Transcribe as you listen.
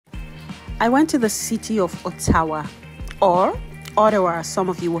I went to the city of Ottawa, or Ottawa, as some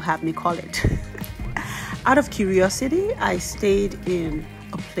of you will have me call it. Out of curiosity, I stayed in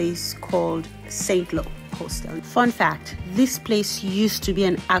a place called St. Lo hostel. Fun fact, this place used to be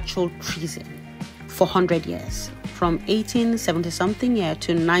an actual prison for 100 years, from 1870 something year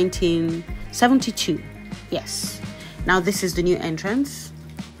to 1972. Yes. Now this is the new entrance.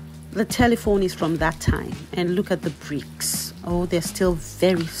 The telephone is from that time, and look at the bricks. Oh, they're still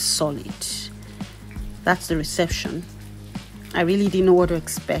very solid. That's the reception. I really didn't know what to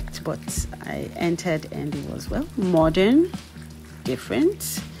expect, but I entered and it was, well, modern,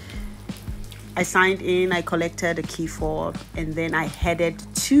 different. I signed in, I collected a key fob, and then I headed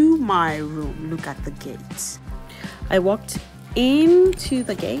to my room. Look at the gates. I walked into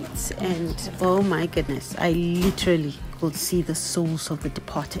the gates and oh my goodness, I literally could see the souls of the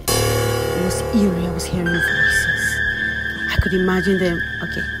departed. It was eerie. I was hearing voices. I could imagine them.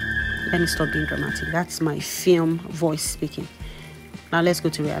 Okay, let me stop being dramatic. That's my film voice speaking. Now let's go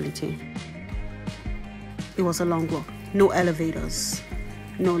to reality. It was a long walk. No elevators,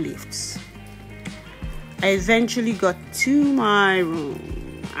 no lifts. I eventually got to my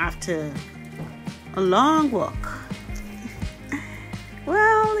room after a long walk.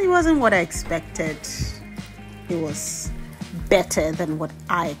 Well, it wasn't what I expected. It was better than what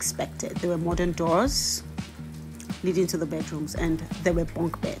I expected. There were modern doors leading to the bedrooms, and there were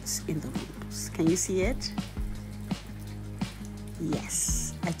bunk beds in the rooms. Can you see it?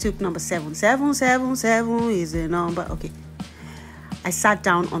 Yes. I took number 7. 777 is the number. Okay. I sat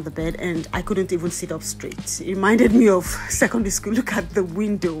down on the bed and I couldn't even sit up straight. It reminded me of secondary school. Look at the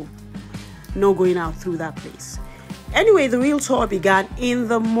window. No going out through that place. Anyway, the real tour began in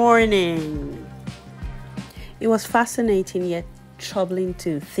the morning. It was fascinating yet troubling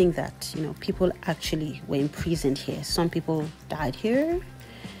to think that, people actually were imprisoned here. Some people died here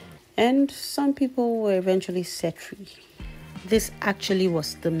and some people were eventually set free. This actually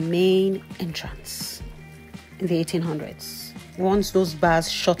was the main entrance in the 1800s. Once those bars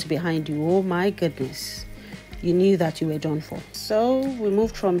shut behind you, oh my goodness, you knew that you were done for. So we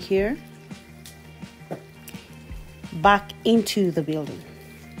moved from here back into the building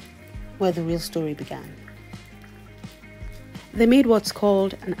where the real story began. They made what's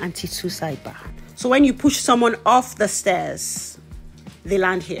called an anti-suicide bar. So when you push someone off the stairs, they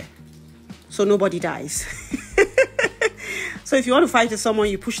land here. So nobody dies. So if you want to fight with someone,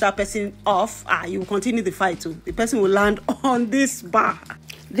 you push that person off, you will continue the fight too. The person will land on this bar.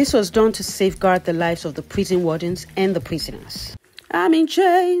 This was done to safeguard the lives of the prison wardens and the prisoners. I'm in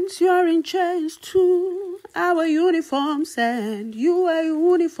chains, you're in chains too. Our uniforms and you wear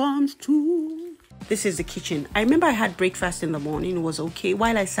uniforms too. This is the kitchen. I remember I had breakfast in the morning. It was okay.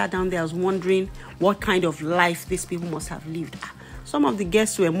 While I sat down there, I was wondering what kind of life these people must have lived. Some of the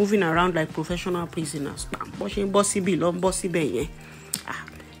guests were moving around like professional prisoners.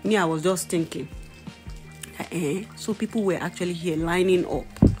 Me, I was just thinking. So people were actually here lining up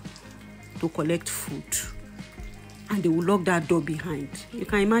to collect food. And they would lock that door behind. You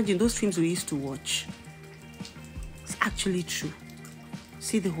can imagine those films we used to watch. It's actually true.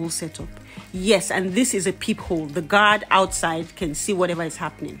 See the whole setup. Yes, and this is a peephole. The guard outside can see whatever is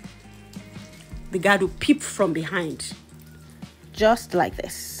happening. The guard will peep from behind. Just like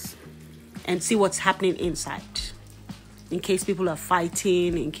this. And see what's happening inside. In case people are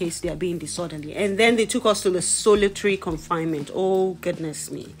fighting, in case they are being disorderly. And then they took us to the solitary confinement. Oh,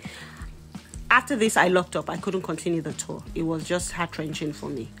 goodness me. After this, I locked up. I couldn't continue the tour. It was just heart-wrenching for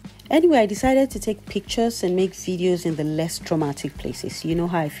me. Anyway, I decided to take pictures and make videos in the less traumatic places. You know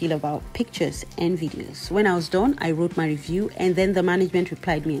how I feel about pictures and videos. When I was done, I wrote my review, and then the management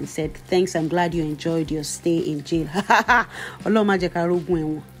replied me and said, "Thanks, I'm glad you enjoyed your stay in jail."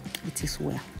 It is well.